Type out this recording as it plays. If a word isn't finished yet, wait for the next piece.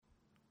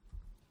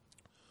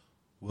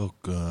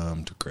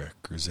Welcome to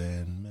Crackers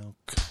and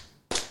Milk.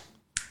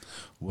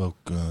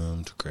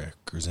 Welcome to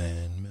Crackers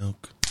and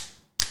Milk.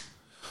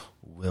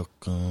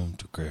 Welcome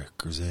to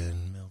Crackers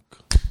and Milk.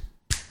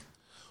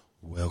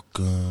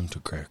 Welcome to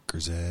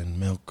Crackers and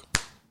Milk.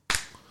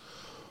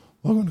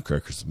 Welcome to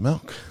Crackers and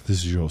Milk.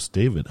 This is your host,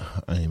 David.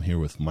 I am here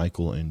with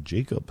Michael and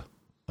Jacob.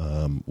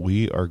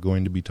 We are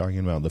going to be talking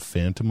about the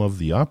Phantom of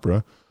the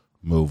Opera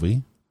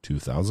movie,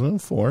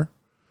 2004.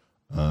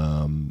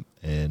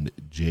 And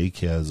Jake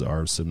has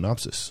our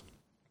synopsis.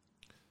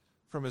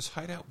 From his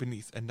hideout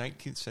beneath a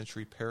 19th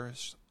century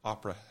Paris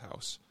opera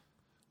house,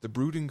 the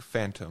brooding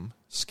phantom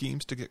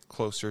schemes to get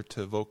closer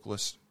to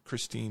vocalist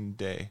Christine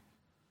Day.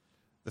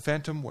 The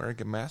phantom,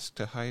 wearing a mask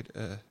to hide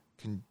a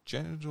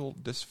congenital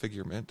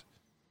disfigurement,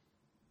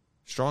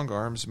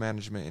 strong-arms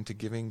management into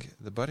giving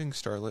the budding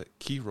starlet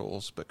key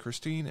roles, but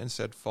Christine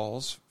instead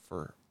falls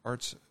for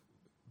art's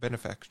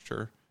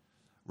benefactor,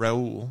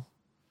 Raoul.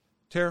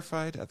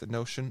 Terrified at the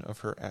notion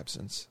of her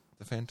absence,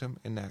 the Phantom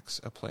enacts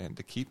a plan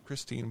to keep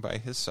Christine by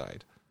his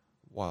side,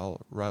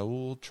 while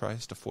Raoul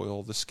tries to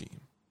foil the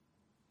scheme.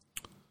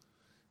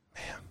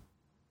 Man.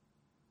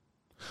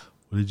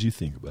 What did you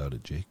think about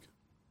it, Jake?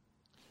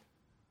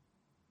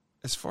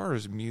 As far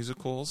as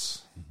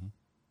musicals,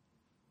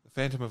 The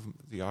Phantom of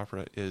the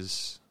Opera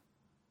is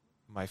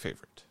my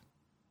favorite.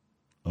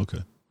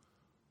 Okay.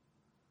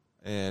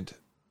 And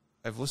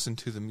I've listened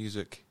to the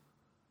music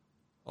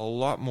a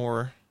lot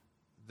more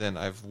than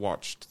I've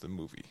watched the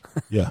movie.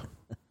 Yeah.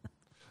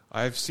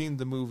 I've seen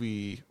the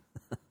movie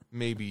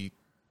maybe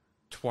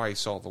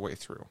twice all the way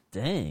through.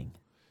 Dang.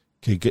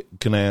 Okay,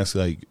 can I ask,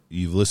 like,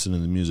 you've listened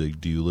to the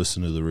music, do you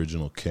listen to the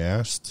original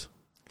cast,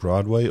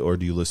 Broadway, or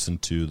do you listen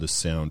to the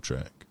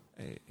soundtrack?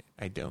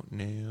 I don't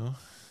know.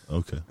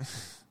 Okay.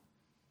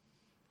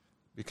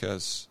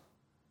 Because,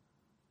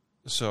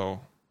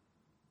 so,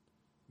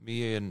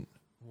 me and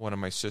one of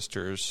my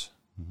sisters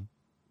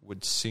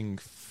would sing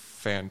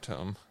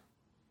Phantom.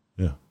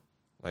 Yeah.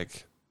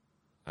 Like,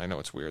 I know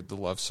it's weird, the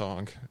love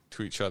song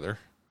to each other.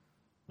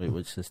 Wait,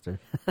 which sister?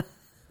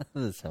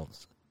 This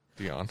helps.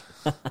 Dion.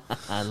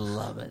 I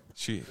love it.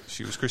 She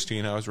was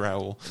Christine, I was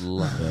Raoul.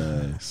 Love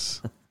it.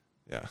 Nice.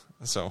 Yeah,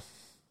 so.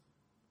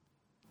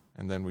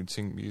 And then we'd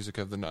sing Music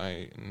of the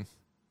Night and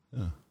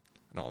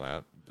all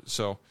that.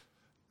 So,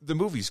 the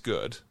movie's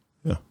good.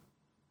 Yeah.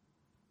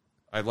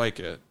 I like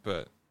it,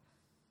 but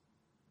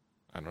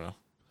I don't know.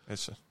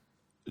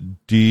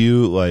 Do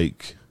you,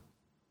 like,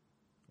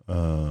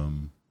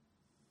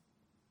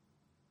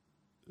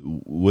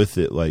 with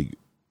it, like,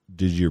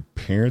 did your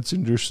parents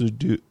introduce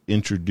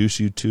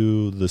you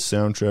to the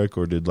soundtrack,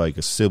 or did, like,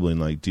 a sibling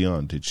like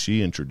Dion, did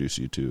she introduce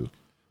you to?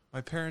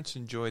 My parents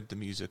enjoyed the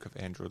music of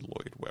Andrew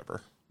Lloyd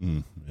Webber.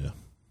 Yeah.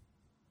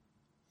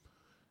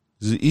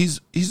 He's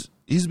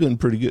been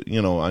pretty good.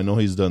 You know, I know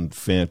he's done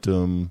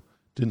Phantom.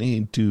 Didn't he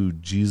do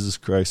Jesus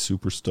Christ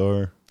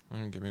Superstar?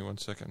 Give me 1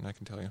 second, I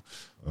can tell you.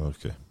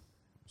 Okay.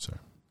 Sorry.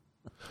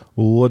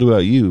 Well, what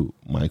about you,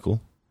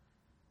 Michael?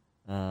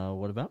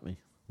 What about me?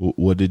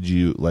 What did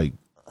you like?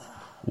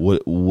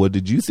 What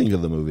did you think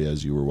of the movie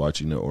as you were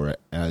watching it, or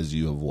as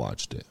you have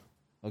watched it?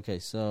 Okay,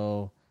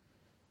 so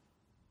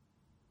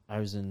I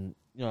was in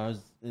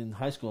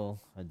high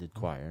school. I did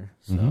choir,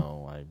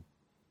 so I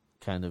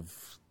kind of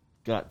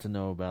got to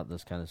know about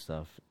this kind of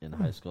stuff in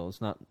high school.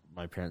 It's not,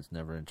 my parents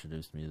never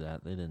introduced me to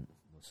that. They didn't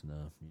listen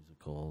to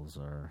musicals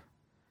or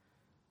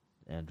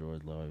Andrew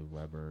Lloyd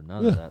Webber,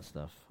 none of that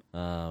stuff.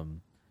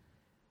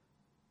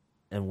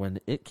 And when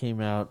it came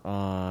out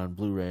on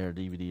Blu-ray or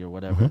DVD or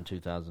whatever in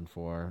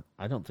 2004,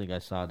 I don't think I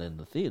saw it in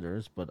the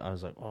theaters, but I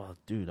was like, oh,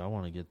 dude, I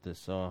want to get this.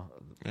 So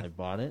I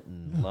bought it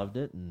and loved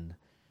it and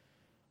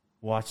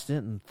watched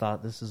it and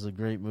thought this is a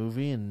great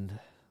movie. And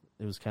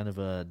it was kind of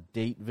a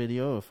date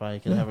video. If I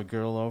can have a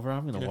girl over,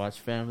 I'm going to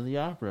watch Phantom of the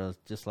Opera.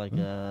 Just like, I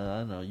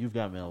don't know, You've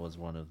Got Mail was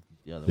one of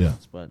the other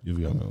ones. But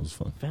You've Got Mail was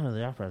fun. Phantom of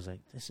the Opera, I was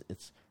like,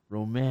 it's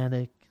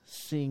romantic,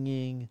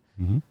 singing,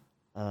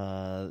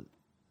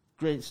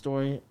 great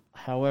story.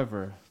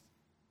 However,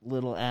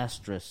 little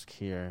asterisk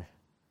here.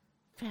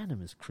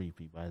 Phantom is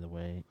creepy, by the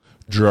way.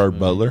 Gerard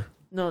Butler?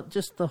 No,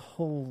 just the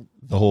whole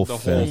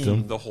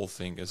Phantom. The whole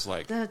thing is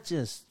like, that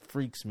just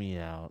freaks me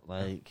out.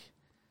 Like,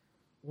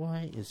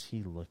 why is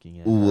he looking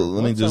at? Well,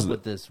 let me What's just up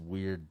with this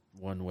weird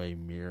one-way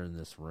mirror in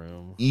this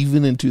room?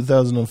 Even in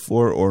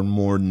 2004 or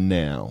more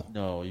now?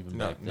 No, even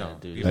back then,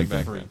 dude. even It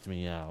back freaked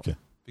me out. Okay.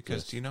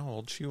 because do you know how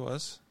old she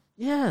was?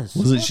 Yes.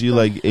 Wasn't she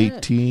like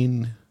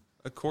 18?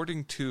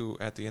 According to,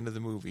 at the end of the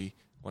movie,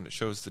 when it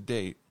shows the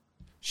date,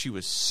 she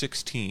was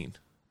 16.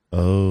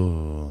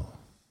 Oh.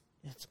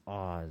 It's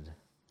odd.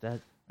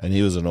 And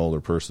he was an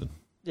older person.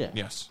 Yeah.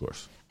 Yes. Of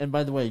course. And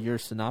by the way, your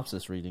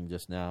synopsis reading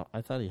just now,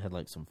 I thought he had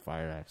like some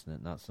fire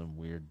accident, not some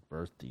weird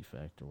birth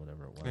defect or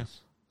whatever it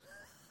was.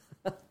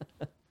 Yeah.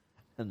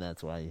 And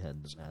that's why he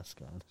had the mask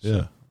on.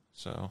 Yeah.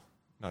 So,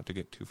 not to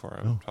get too far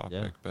out of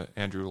topic, but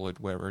Andrew Lloyd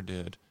Webber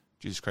did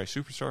Jesus Christ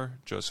Superstar,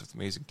 Joseph the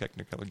Amazing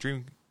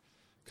Technicolor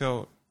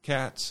Dreamcoat,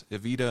 Cats,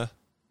 Evita,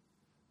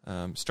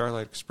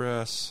 Starlight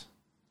Express.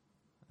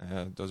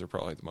 Those are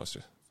probably the most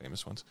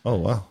famous ones. Oh,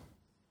 wow.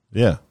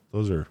 Yeah,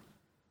 those are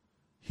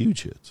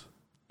huge hits.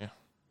 Yeah.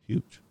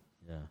 Huge.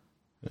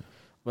 Yeah.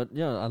 But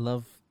yeah, I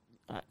love.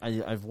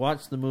 I've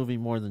watched the movie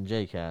more than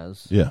Jake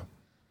has. Yeah.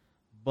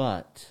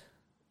 But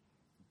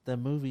the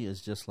movie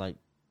is just like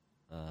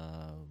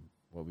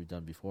what we've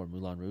done before,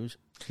 Moulin Rouge.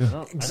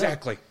 Yeah.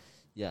 Exactly.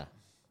 Yeah.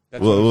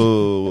 That's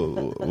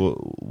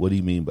What do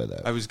you mean by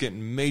that? I was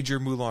getting major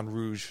Moulin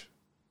Rouge.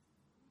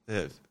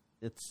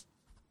 It's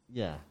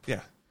yeah.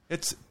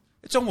 It's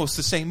almost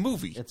the same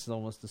movie. It's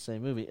almost the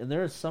same movie. And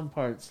there are some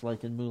parts,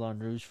 like in Moulin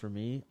Rouge for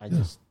me, I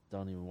just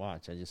don't even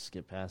watch. I just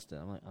skip past it.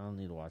 I'm like, I don't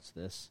need to watch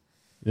this.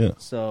 Yeah.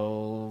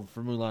 So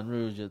for Moulin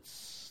Rouge,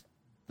 it's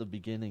the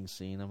beginning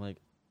scene. I'm like,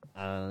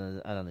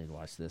 I don't need to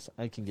watch this.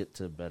 I can get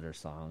to better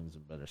songs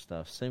and better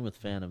stuff. Same with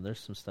Phantom. There's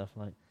some stuff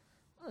I'm like,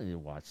 I don't need to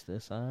watch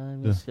this.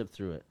 I'm going to skip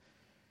through it.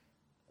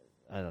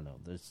 I don't know.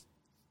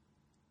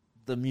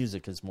 The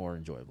music is more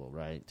enjoyable,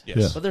 right? Yes.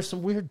 Yeah. But there's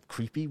some weird,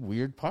 creepy,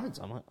 weird parts.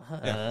 I'm like,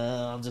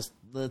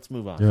 let's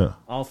move on. Yeah.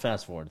 I'll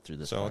fast forward through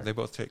this So part. they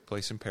both take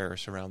place in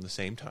Paris around the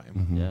same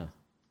time. Mhm. Yeah.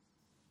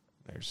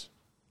 There's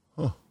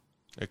Huh.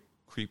 a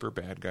creeper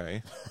bad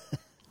guy.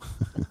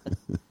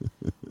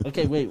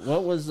 Okay, wait.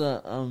 What was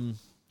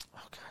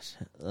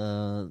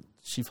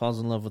she falls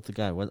in love with the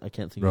guy. What I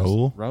can't think.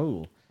 Raoul?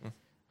 Raoul.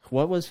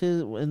 What was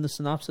his in the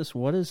synopsis?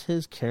 What is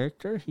his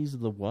character? He's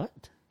the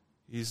what?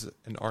 He's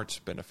an arts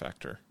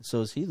benefactor.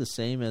 So is he the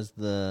same as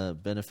the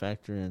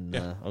benefactor in?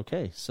 Yeah.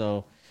 Okay,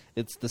 so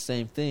it's the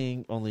same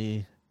thing.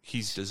 Only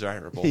He's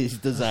desirable. he's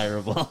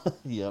desirable.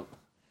 Yep.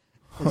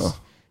 Huh.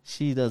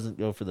 She doesn't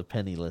go for the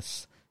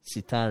penniless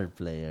sitar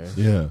player.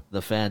 Yeah.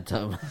 The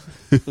Phantom,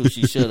 who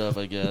she should have,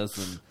 I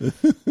guess, and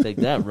take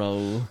that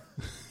role.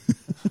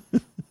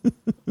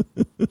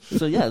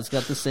 So yeah, it's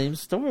got the same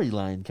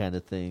storyline kind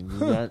of thing. We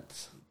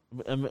got,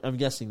 I'm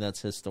guessing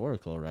that's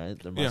historical, right?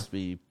 There must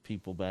be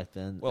people back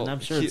then, Well, and I'm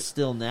sure it's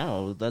still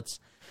now.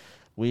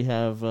 We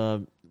have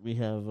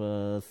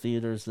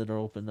theaters that are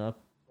opened up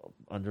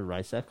under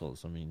Rice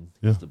Eccles. I mean,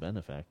 Yeah. he's the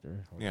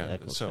benefactor of Yeah, the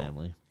Eccles so-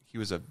 family. He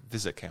was a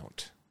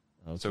Viscount,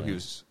 Okay. so he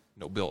was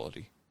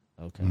nobility.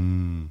 okay.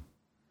 Mm.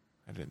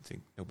 I didn't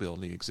think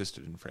nobility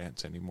existed in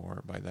France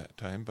anymore by that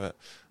time, but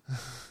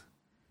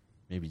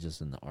Maybe just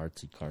in the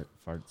fartsy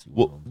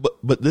Well, world.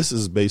 but this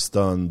is based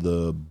on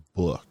the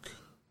book,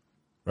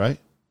 right?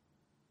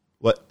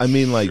 What I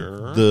mean, like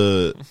Sure.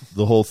 the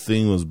whole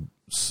thing was,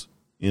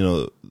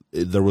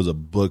 there was a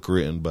book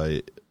written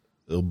by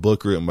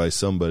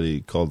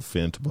somebody called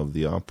Phantom of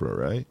the Opera,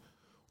 right?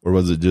 Or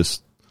was it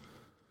just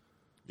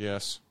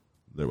yes.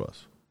 there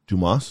was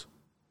Dumas?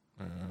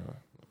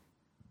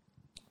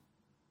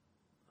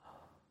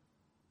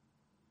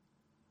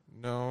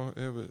 No,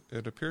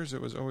 it appears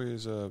it was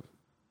always a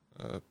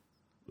It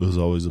was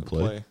always a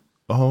play.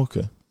 Oh,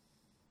 okay.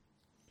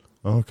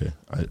 Oh, okay.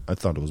 I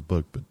thought it was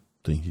book, but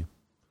thank you.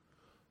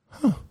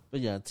 But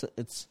yeah,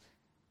 it's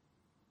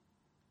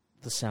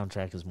the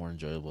soundtrack is more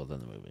enjoyable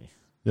than the movie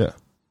Yeah.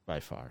 by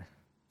far.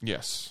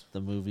 Yes.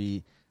 The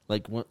movie,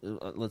 like,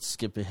 let's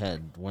skip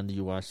ahead. When do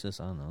you watch this?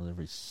 I don't know,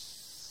 every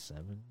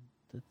 7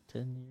 to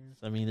 10 years.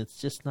 I mean, it's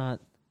just not.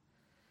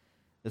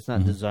 It's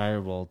not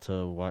desirable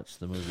to watch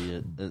the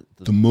movie.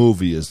 The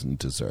movie isn't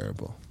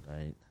desirable.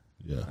 Right,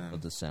 Yeah.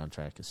 but the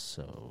soundtrack is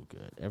so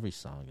good. Every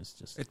song is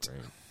just It's-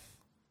 great.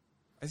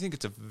 I think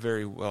it's a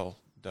very well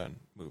done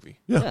movie.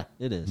 Yeah,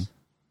 it is.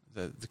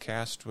 The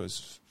cast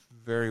was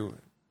very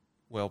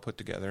well put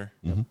together,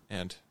 Mhm.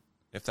 and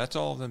if that's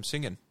all of them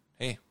singing,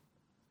 hey,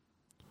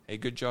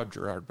 good job,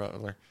 Gerard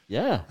Butler.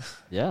 Yeah,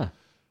 yeah.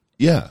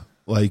 Yeah,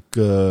 like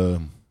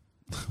me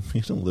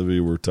and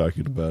Olivia were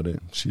talking about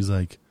it. She's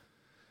like,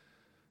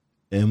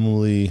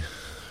 Emily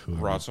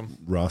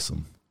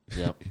Rossum.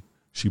 Yep.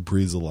 She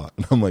breathes a lot,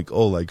 and I'm like,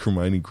 oh, like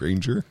Hermione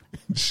Granger.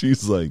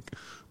 She's like,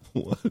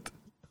 what?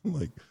 I'm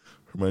like,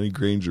 Hermione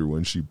Granger,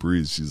 when she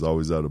breathes, she's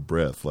always out of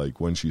breath. Like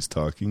when she's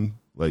talking,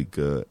 like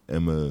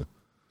Emma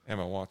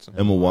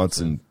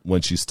Watson,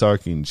 when she's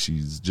talking,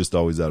 she's just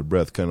always out of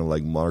breath. Kind of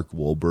like Mark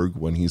Wahlberg,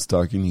 when he's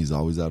talking, he's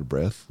always out of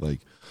breath. Like,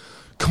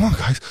 come on,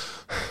 guys.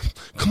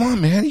 Come on,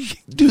 man. You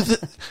do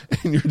this.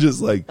 And you're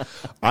just like,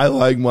 I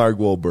like Mark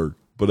Wahlberg,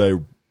 but I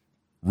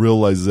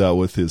realize that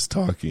with his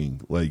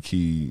talking, like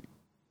his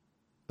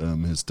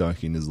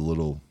talking is a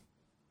little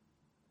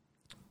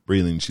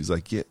breathing. She's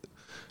like, yeah.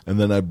 And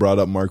then I brought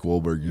up Mark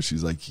Wahlberg, and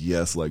she's like,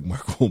 yes, like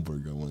Mark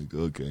Wahlberg. I'm like,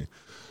 okay.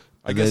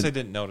 I guess I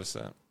didn't notice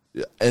that.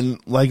 And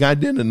like I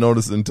didn't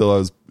notice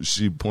until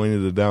she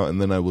pointed it out, and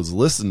then I was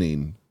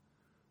listening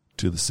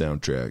to the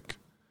soundtrack,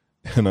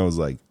 and I was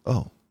like,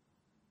 oh,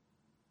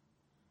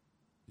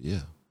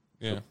 yeah.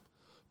 Yeah.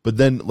 But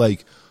then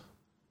like,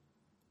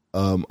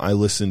 I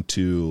listened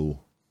to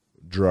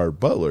Gerard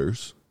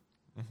Butler's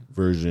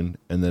version,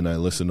 and then I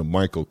listened to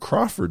Michael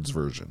Crawford's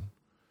version,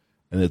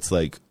 and it's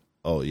like,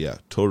 oh yeah,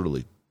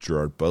 totally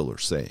Gerard Butler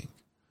saying,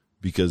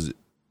 because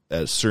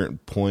at certain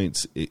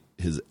points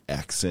his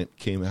accent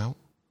came out.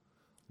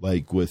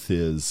 Like with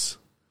his,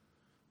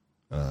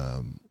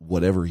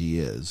 whatever he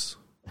is,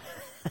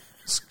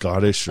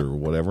 Scottish or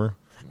whatever.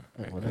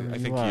 I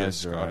think he is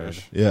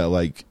Scottish. Yeah,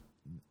 like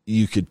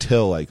you could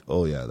tell, like,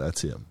 oh yeah,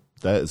 that's him.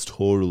 That is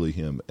totally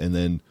him. And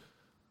then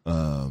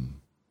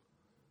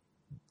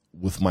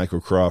with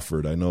Michael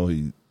Crawford, I know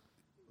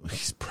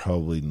he's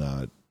probably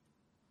not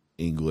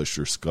English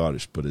or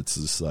Scottish, but it's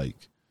just like,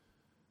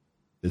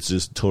 it's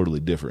just totally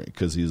different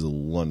because he's a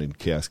London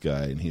cast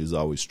guy and he was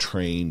always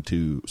trained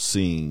to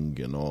sing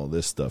and all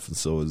this stuff. And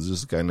so it's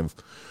just kind of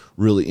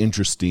really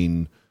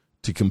interesting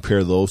to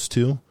compare those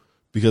two,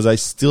 because I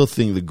still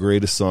think the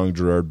greatest song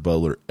Gerard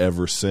Butler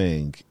ever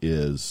sang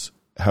is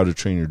How to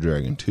Train Your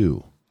Dragon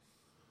 2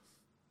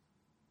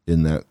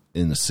 in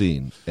the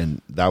scene.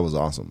 And that was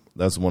awesome.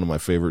 That's one of my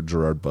favorite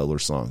Gerard Butler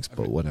songs,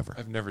 but whatever.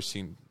 I've never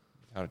seen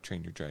How to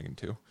Train Your Dragon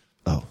 2.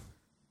 Oh,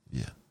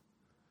 yeah.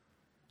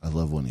 I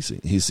love when he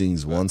sings. He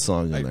sings one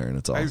song in there, and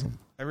it's awesome.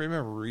 I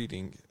remember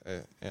reading,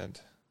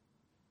 and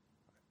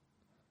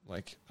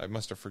like I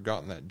must have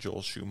forgotten that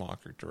Joel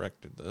Schumacher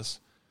directed this,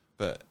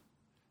 but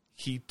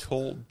he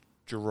told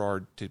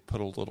Gerard to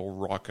put a little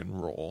rock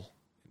and roll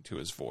into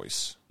his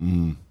voice.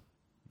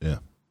 Yeah,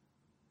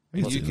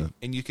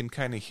 And you can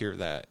kind of hear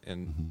that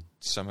in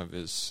some of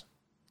his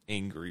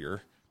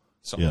angrier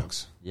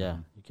songs. Yeah,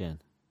 you can.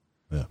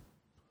 Yeah,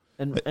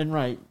 And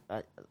right,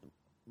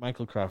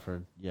 Michael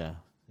Crawford, yeah,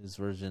 his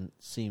version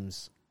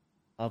seems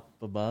up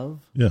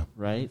above. Yeah,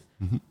 right.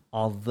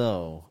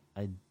 Although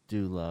I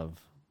do love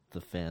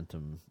the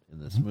Phantom in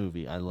this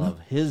movie. I love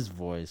his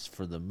voice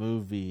for the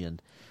movie,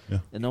 and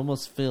it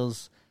almost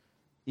feels,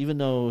 even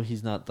though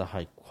he's not the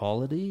high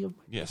quality of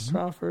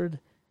Crawford,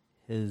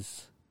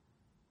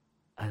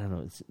 I don't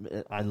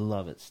know. I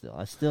love it still.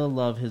 I still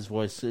love his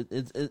voice.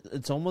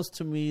 It's almost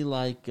to me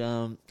like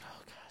how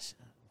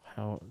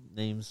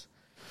names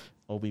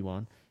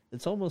Obi-Wan.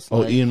 It's almost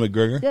like Ian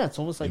McGregor. Yeah, it's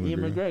almost like Ian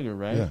McGregor,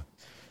 right? Yeah.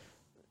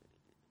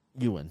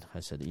 Ewan,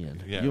 I said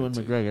Ian. Yeah, Ewan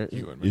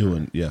McGregor.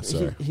 Ewan, yeah,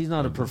 sorry. He's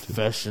not a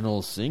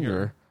professional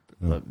singer,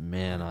 but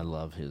man, I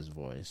love his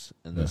voice,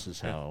 and this is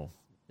how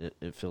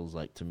it feels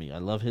like to me. I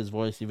love his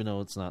voice, even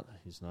though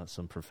he's not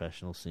some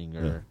professional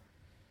singer,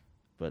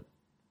 but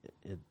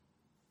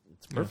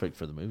it's perfect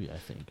for the movie, I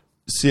think.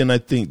 See, and I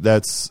think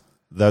that's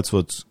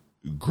what's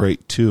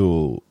great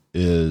too,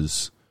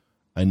 is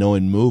I know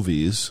in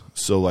movies,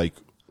 so like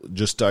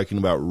just talking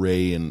about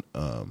Ray and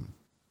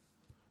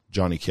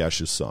Johnny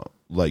Cash's song,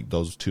 like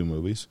those two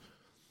movies,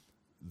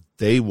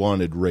 they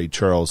wanted Ray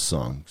Charles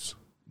songs.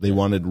 They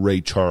wanted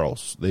Ray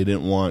Charles. They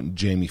didn't want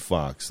Jamie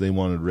Foxx. They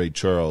wanted Ray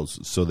Charles,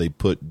 so they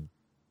put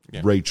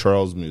Ray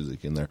Charles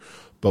music in there.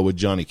 But with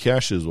Johnny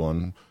Cash's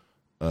one,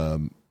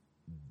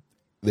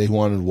 they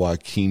wanted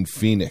Joaquin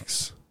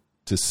Phoenix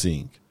to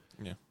sing.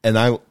 Yeah.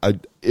 And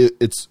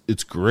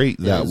it's great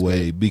that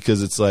way,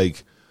 because it's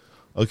like,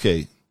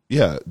 okay,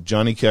 yeah,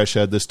 Johnny Cash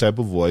had this type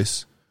of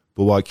voice,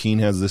 but Joaquin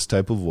has this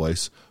type of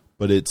voice,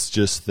 but it's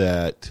just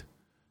that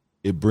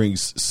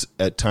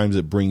at times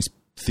it brings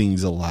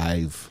things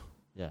alive.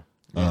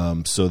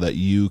 Yeah. So that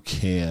you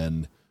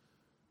can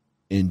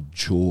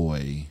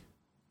enjoy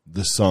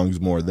the songs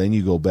more. Then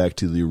you go back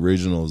to the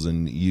originals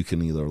and you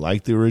can either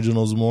like the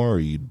originals more or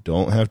you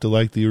don't have to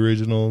like the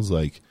originals.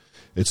 Like,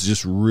 it's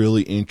just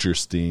really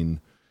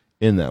interesting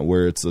in that,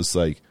 where it's just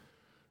like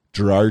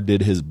Gerard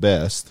did his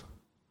best,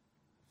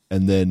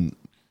 and then,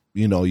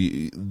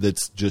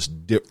 that's just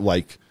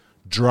like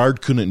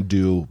Gerard couldn't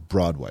do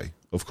Broadway,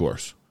 of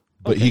course,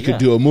 but he could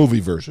do a movie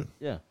version.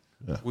 Yeah.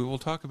 We will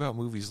talk about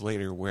movies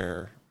later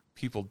where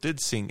people did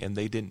sing and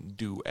they didn't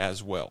do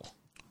as well.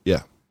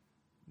 Yeah.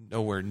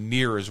 Nowhere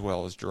near as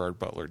well as Gerard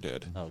Butler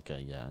did.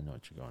 Okay, yeah, I know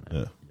what you're going at.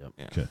 Yeah. Yep.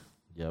 Yeah. Okay.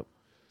 Yep.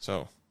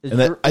 So,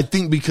 And I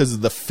think because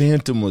the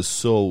Phantom was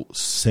so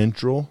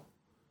central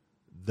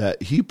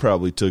that he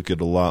probably took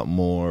it a lot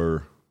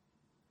more.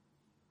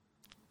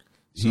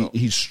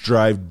 He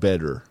strived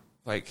better.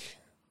 like,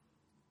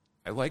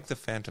 I like the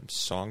Phantom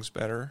songs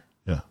better,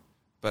 Yeah.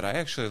 but I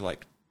actually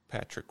liked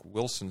Patrick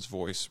Wilson's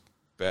voice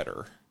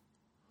better.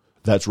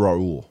 That's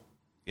Raul.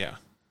 Yeah.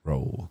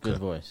 Raul. Okay. Good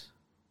voice.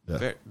 Yeah.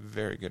 Very,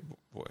 very good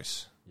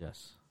voice.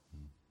 Yes.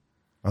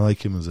 I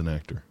like him as an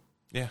actor.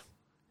 Yeah.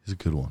 He's a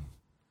good one.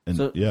 And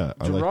So I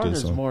like Gerard this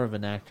is song. more of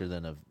an actor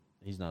than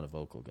he's not a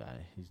vocal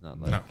guy. He's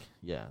not like,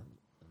 No.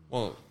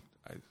 Well,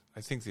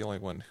 I think the only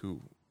one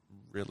who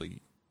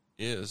really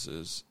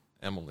is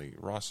Emily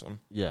Rossum.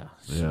 Yeah.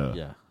 Yeah.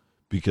 Yeah.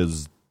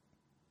 Because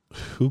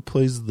who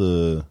plays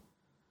the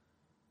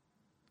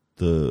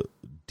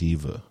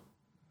diva?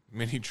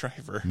 Minnie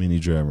Driver. Minnie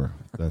Driver.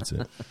 That's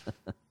it.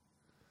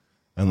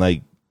 And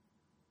like,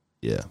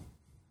 yeah,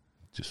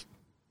 just,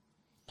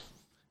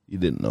 you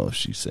didn't know if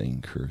she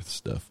sang her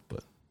stuff,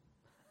 but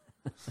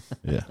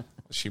yeah,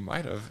 She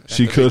might have.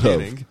 she could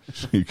have.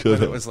 She could But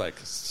have. it was like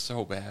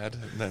so bad.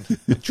 And then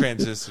it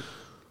transitions.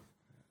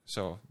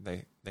 So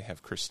they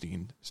have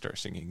Christine start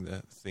singing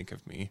the "Think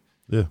of Me,"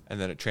 Yeah. and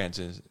then it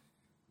transition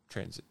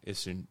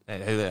Transition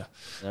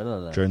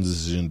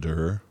to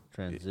her.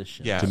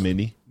 Transition. Yeah. To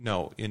Minnie.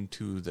 no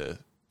into the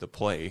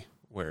play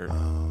where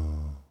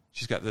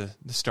she's got the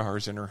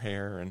stars in her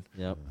hair and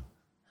Yep.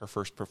 her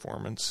first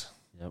performance.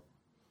 Yep.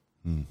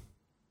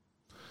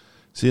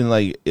 See, and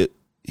like it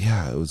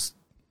was.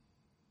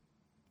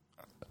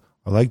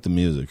 I like the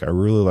music. I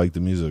really like the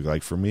music.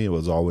 Like for me, it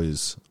was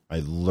always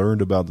I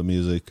learned about the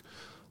music.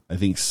 I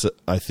think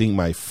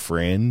my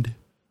friend,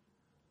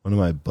 one of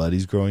my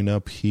buddies growing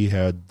up, he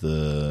had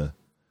the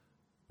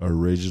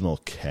original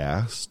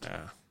cast.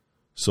 Yeah.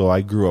 So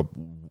I grew up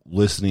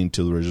listening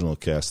to the original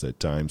cast at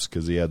times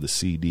because he had the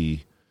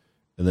CD,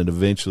 and then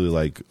eventually,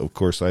 like, of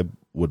course, I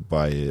would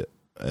buy it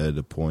at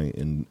a point,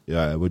 and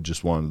I would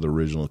just want the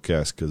original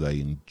cast because I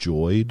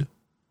enjoyed.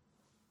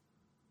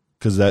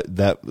 Because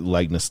that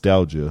like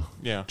nostalgia,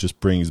 Yeah. just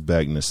brings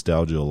back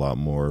nostalgia a lot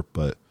more.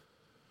 But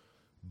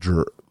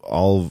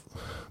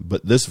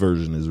but this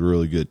version is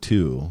really good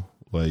too.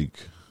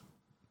 Like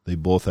they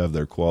both have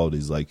their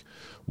qualities. Like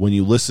when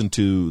you listen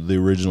to the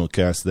original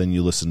cast, then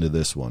you listen to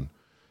this one.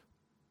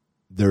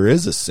 There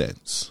is a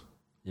sense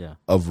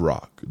of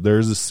rock.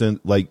 There's a sense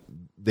like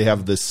they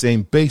have the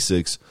same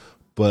basics,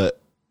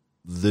 but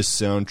this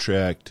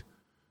soundtrack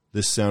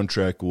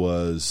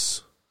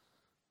was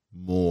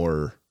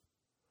more.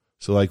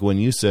 So like when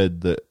you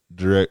said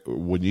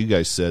when you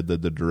guys said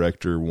that the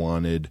director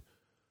wanted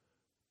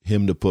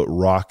him to put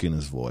rock in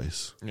his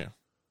voice. Yeah.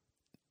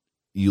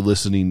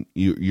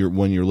 You're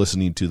when you're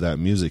listening to that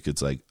music,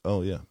 it's like,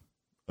 oh yeah.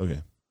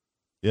 Okay.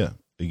 Yeah,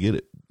 I get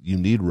it. You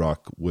need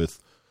rock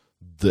with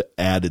the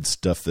added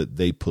stuff that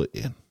they put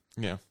in.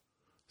 Yeah.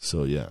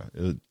 So yeah,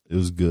 it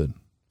was good.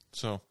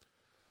 So,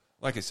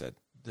 like I said,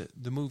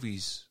 the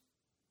movie's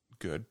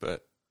good,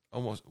 but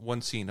almost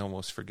one scene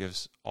almost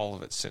forgives all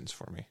of its sins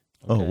for me.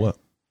 Okay. Oh, what?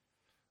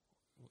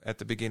 At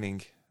the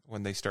beginning,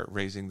 when they start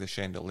raising the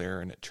chandelier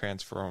and it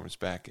transforms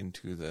back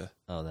into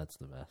that's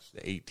the best.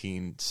 The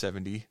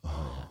 1870.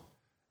 Oh.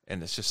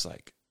 And it's just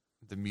like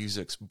the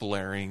music's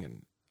blaring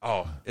and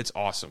it's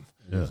awesome.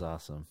 It is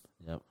awesome.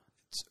 Yep.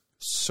 It's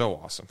so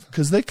awesome.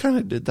 Because they kind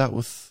of did that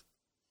with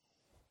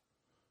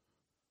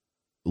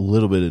a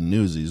little bit of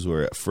Newsies,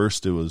 where at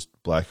first it was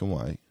black and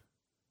white,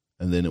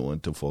 and then it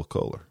went to full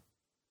color.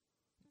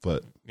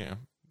 But yeah.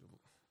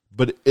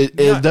 But it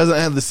doesn't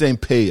have the same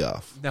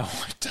payoff. No,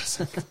 it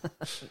doesn't.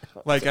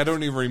 Like, I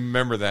don't even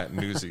remember that in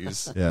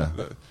Newsies. Yeah.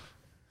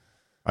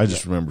 I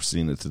just remember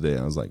seeing it today.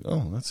 I was like,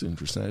 oh, that's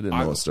interesting. I didn't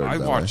know it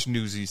started that way. I watched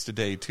Newsies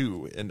today,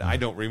 too, and I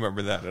don't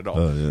remember that at all.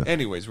 Oh, yeah.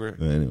 Anyways,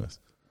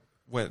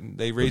 when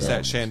they raise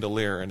that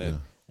chandelier and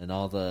and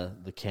all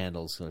the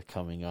candles are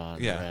coming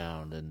on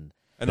around.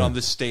 And on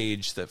the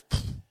stage,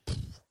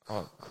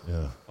 all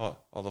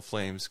the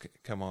flames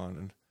come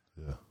on.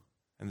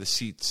 And the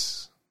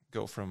seats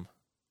go from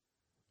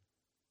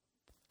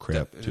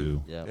crap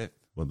to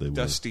what they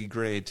dusty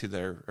gray to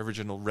their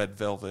original red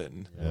velvet.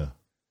 And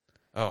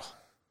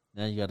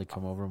now you got to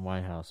come over to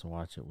my house and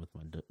watch it with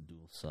my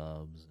dual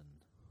subs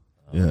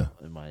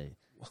and my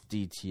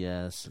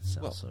DTS. It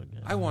sounds so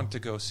good. I want to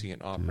go see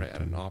an opera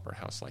at an opera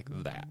house like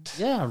that.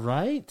 Yeah,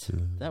 right.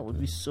 That would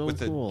be so with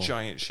cool. With the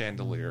giant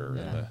chandelier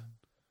and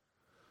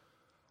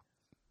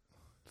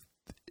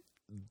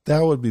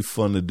that would be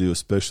fun to do,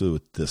 especially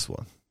with this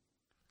one.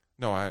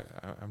 No,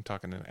 I'm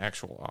talking an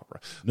actual opera.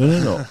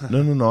 No.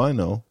 I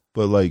know,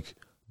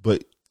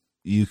 but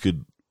you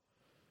could.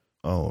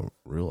 Oh,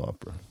 real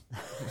opera.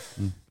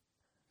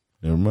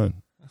 Never mind.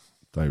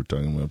 Thought you were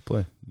talking about a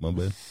play. My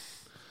bad.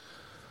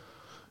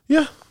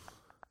 Yeah.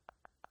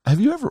 Have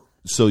you ever?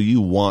 So you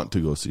want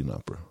to go see an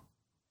opera?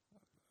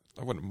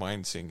 I wouldn't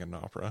mind seeing an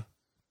opera.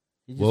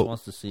 He just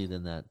wants to see it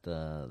in that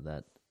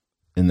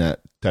in that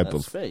type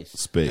of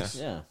space.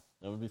 Yeah.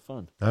 That would be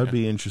fun. That would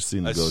be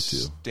interesting to go to.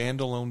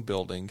 Standalone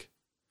building.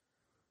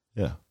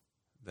 Yeah.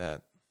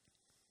 That,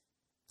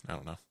 I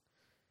don't know.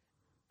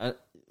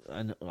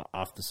 I know,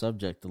 off the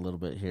subject a little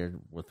bit here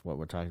with what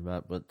we're talking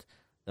about, but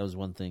that was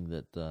one thing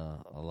that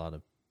a lot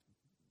of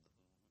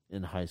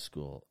in high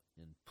school,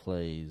 in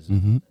plays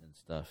and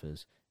stuff,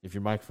 is if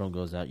your microphone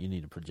goes out, you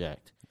need to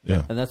project.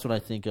 Yeah. And that's what I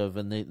think of,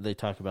 and they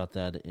talk about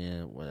that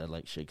in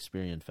like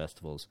Shakespearean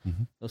festivals.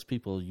 Mm-hmm. Those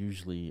people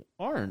usually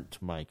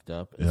aren't mic'd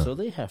up, and so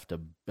they have to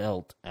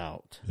belt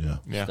out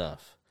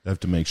stuff. They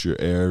have to make sure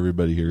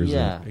everybody hears it.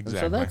 Yeah,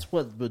 exactly. So that's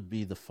what would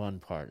be the fun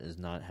part, is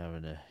not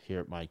having to hear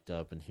it mic'd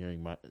up and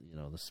hearing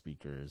the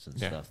speakers and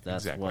stuff.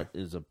 That's what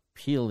is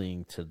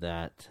appealing to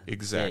that.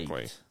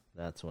 Exactly. Date.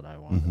 That's what I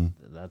want.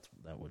 Mm-hmm.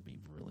 That would be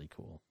really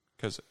cool.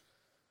 Because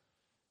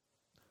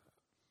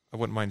I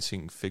wouldn't mind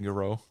seeing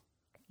Figaro.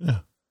 Yeah.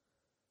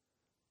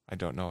 I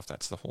don't know if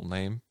that's the whole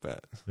name,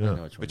 but you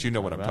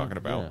know what I'm talking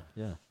about.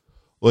 Yeah.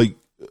 Like,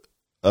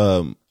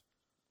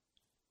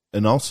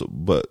 and also,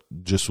 but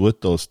just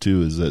with those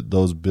two is that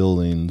those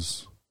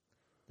buildings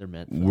they're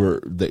meant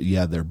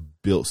they're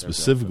built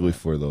specifically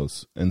for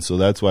those, and so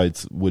that's why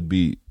it would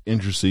be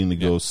interesting to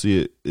go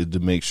see it to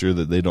make sure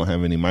that they don't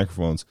have any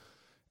microphones,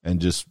 and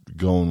just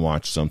go and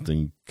watch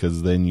something,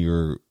 because then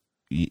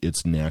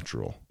it's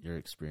natural. You're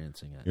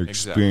experiencing it. You're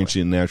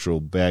experiencing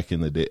natural back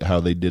in the day, how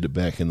they did it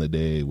back in the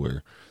day,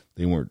 where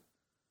they weren't.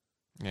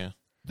 Yeah.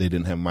 They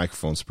didn't have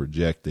microphones to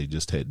project. They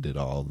just did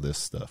all this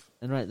stuff.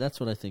 And that's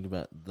what I think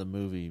about the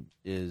movie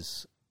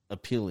is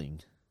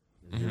appealing.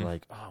 Mm-hmm. You're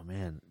like, oh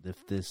man,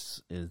 if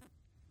this is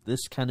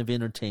this kind of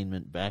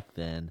entertainment back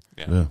then,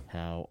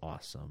 how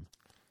awesome.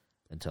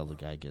 until the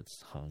guy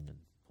gets hung and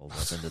pulled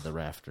up into the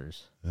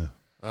rafters. Yeah.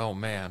 Oh,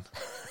 man.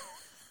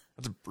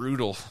 That's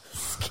brutal.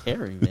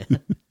 Scary,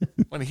 man.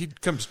 When he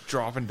comes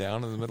dropping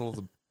down in the middle of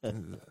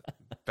the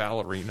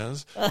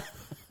ballerinas,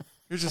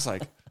 you're just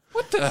like,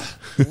 what the?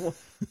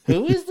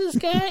 Who is this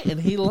guy? And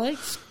he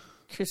likes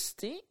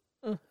Christine?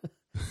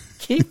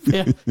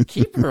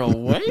 Keep her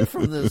away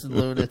from this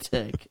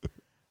lunatic.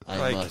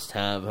 I must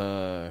have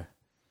her.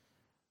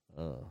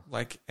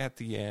 Like at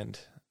the end,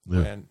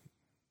 Yeah. when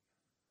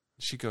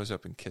she goes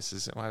up and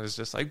kisses him, I was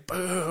just like,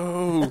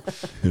 boo!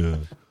 Yeah.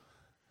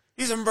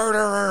 He's a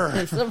murderer!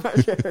 It's a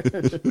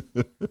murder.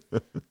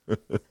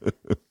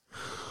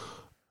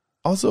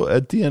 Also,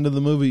 at the end of the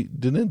movie,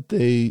 didn't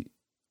they,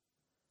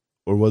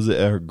 or was it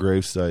at her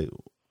gravesite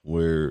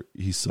where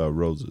he saw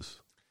roses?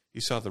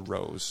 You saw the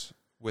rose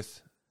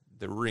with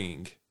the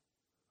ring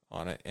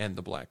on it and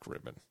the black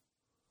ribbon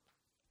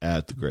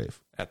At the grave.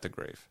 at the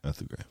grave. At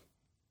the grave.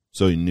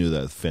 So he knew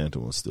that the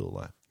Phantom was still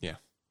alive. Yeah.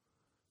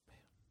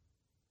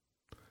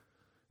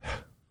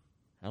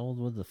 How old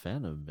would the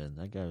Phantom have been?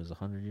 That guy was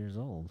 100 years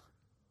old.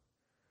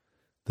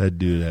 That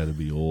dude had to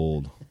be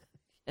old.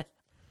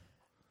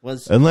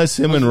 Was Unless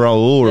him and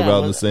Raul were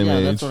about the was- same yeah,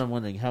 age. that's what I'm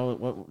wondering.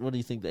 What do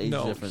you think the age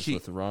No, difference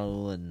with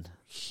Raul and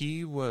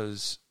He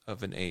was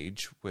of an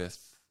age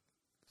with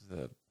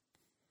the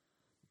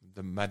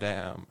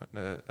madame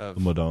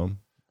Madame.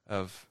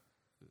 of,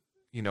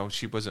 you know,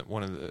 she wasn't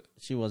one of the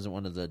she wasn't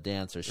one of the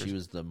dancers? She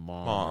was the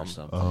mom or Mom.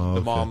 something. Oh, the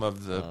okay. mom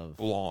of the Of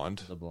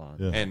blonde The blonde.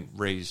 Yeah. and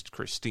raised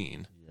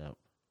Christine Yep.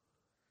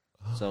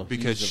 So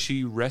because he's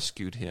she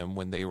rescued him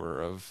when they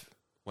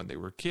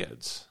were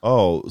kids.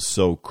 Oh,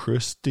 so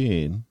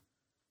Christine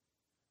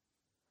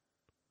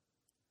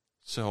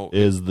So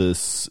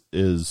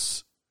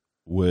is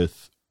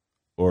with,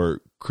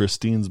 or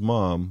Christine's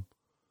mom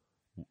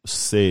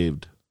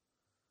saved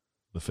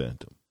the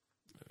Phantom.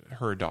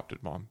 her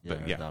adopted mom,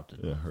 but yeah, adopted.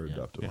 Yeah, her Yeah.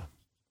 adopted Yeah.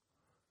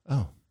 mom.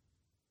 Oh.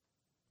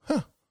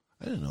 Huh.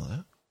 I didn't know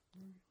that.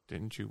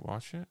 Didn't you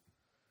watch it?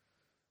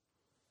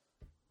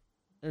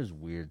 There's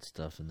weird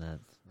stuff in that,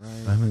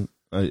 right? I mean,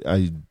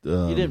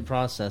 you didn't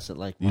process it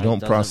like you Mike don't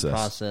doesn't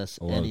process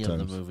a lot any of of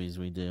the times. movies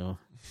we do.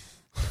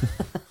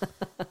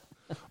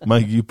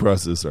 Mike, you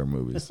process our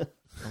movies.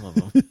 Some of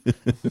them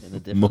in a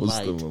different Most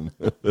light. of them.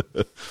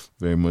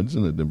 Very much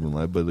in a different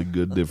light, but a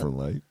good different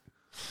light.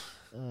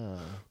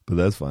 But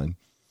that's fine.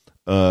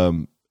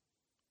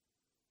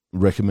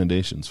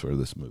 Recommendations for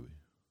this movie.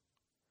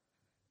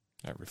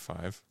 Every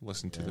 5.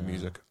 Listen to the Yeah.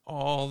 music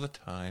all the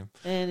time.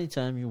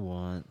 Anytime you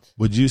want.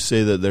 Would you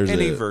say that there's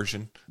Any a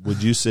version.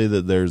 Would you say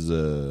that there's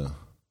a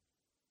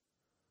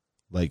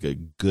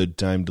good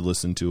time to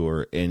listen to,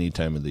 or any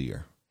time of the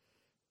year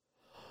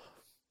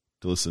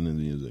to listen to the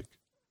music?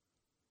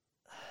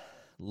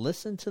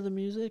 Listen to the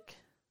music.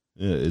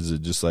 Yeah, is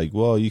it just like,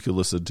 well, you could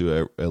listen to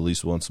it at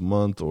least once a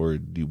month, or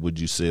would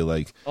you say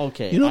like,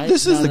 Okay.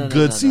 this is no, a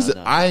good no, season.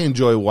 no. I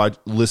enjoy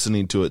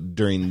listening to it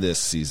during this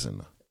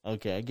season.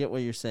 Okay, I get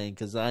what you're saying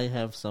because I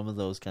have some of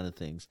those kind of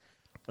things,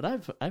 but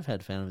I've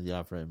had Phantom of the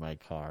Opera in my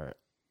car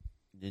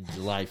in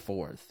July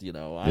 4th. You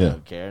know, I Yeah.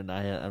 don't care, and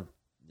I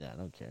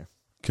don't care.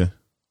 Okay.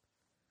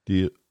 Do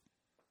you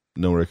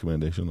no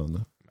recommendation on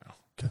that? No.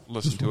 Okay.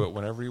 Listen to it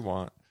whenever you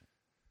want.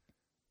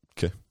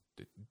 Okay.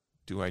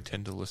 Do I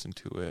tend to listen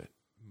to it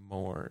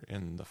more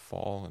in the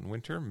fall and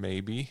winter?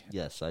 Maybe,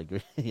 Yes, I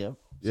agree. Yep.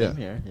 Yeah. Same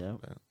here. Yep.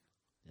 But-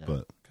 Yeah.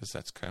 But because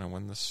that's kind of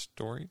when the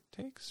story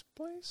takes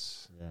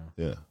place. yeah.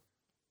 yeah.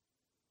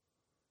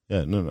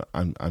 Yeah, no,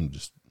 I'm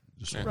just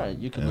Yeah. Right.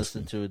 You can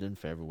listen asking. to it in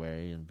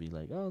February and be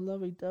like, "Oh,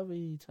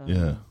 lovey-dovey time."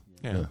 Yeah.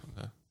 Yeah.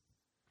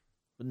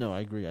 But no, I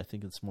agree. I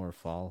think it's more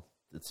fall.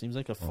 It seems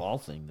like a fall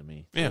thing to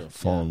me. Yeah. too.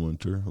 Fall and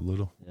winter a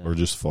little, Yeah. or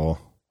just fall.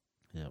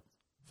 Yep.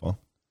 Fall.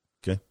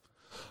 Okay.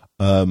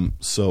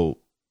 So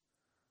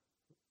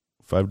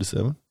 5 to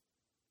 7.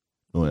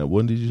 Oh yeah.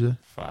 When did you say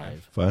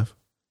 5. 5?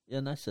 Yeah,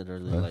 and I said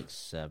earlier Five. like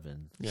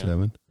 7. Yeah.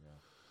 7. Yeah.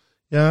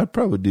 Yeah, I'd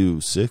probably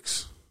do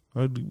 6.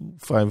 I'd do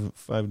 5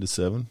 to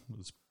 7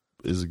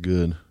 is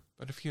good.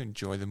 But if you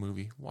enjoy the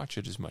movie, watch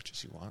it as much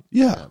as you want.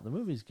 Yeah, The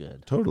movie's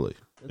good. totally.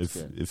 It's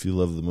good. If you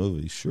love the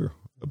movie, sure.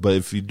 But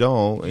if you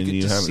don't and get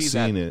you to haven't see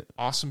seen that it,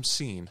 awesome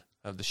scene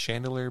of the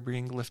chandelier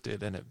being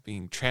lifted and it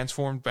being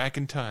transformed back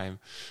in time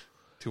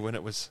to when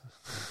it was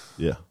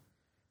yeah.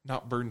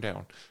 not burned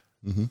down.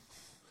 Mm-hmm.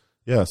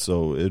 Yeah,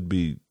 so it'd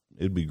be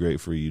great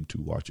for you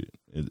to watch it.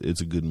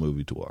 It's a good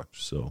movie to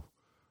watch, so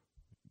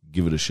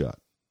give it a shot.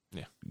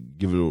 Yeah.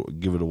 Give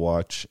it a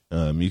watch.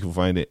 You can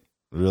find it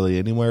really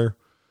anywhere.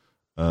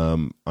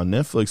 On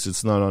Netflix,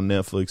 it's not on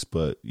Netflix,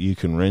 but you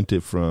can rent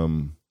it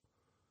from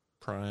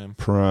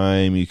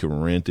Prime. You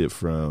can rent it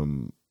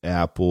from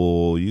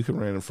Apple. You can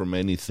rent it from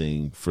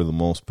anything for the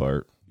most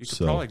part. You could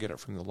So, probably get it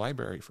from the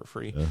library for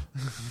free. yeah.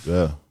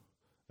 Yeah.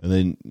 And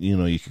then,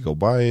 you could go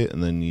buy it,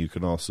 and then you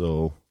can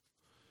also,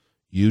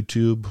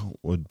 YouTube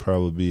would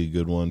probably be a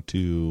good one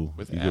too.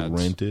 With you ads. could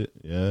rent it,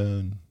 yeah,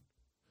 and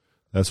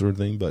that sort of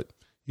thing. But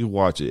you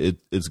watch it.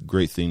 It's a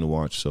great thing to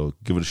watch, so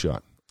give it a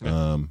shot.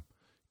 Yeah.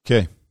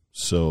 Okay,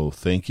 so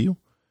thank you,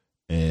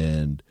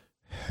 and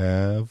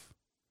have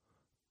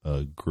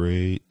a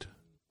great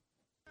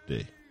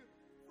day.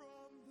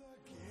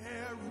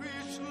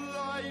 Garish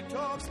light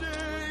of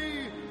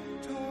day,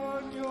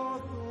 turn your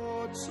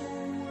thoughts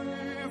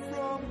away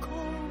from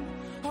cold,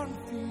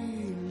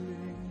 unfeeling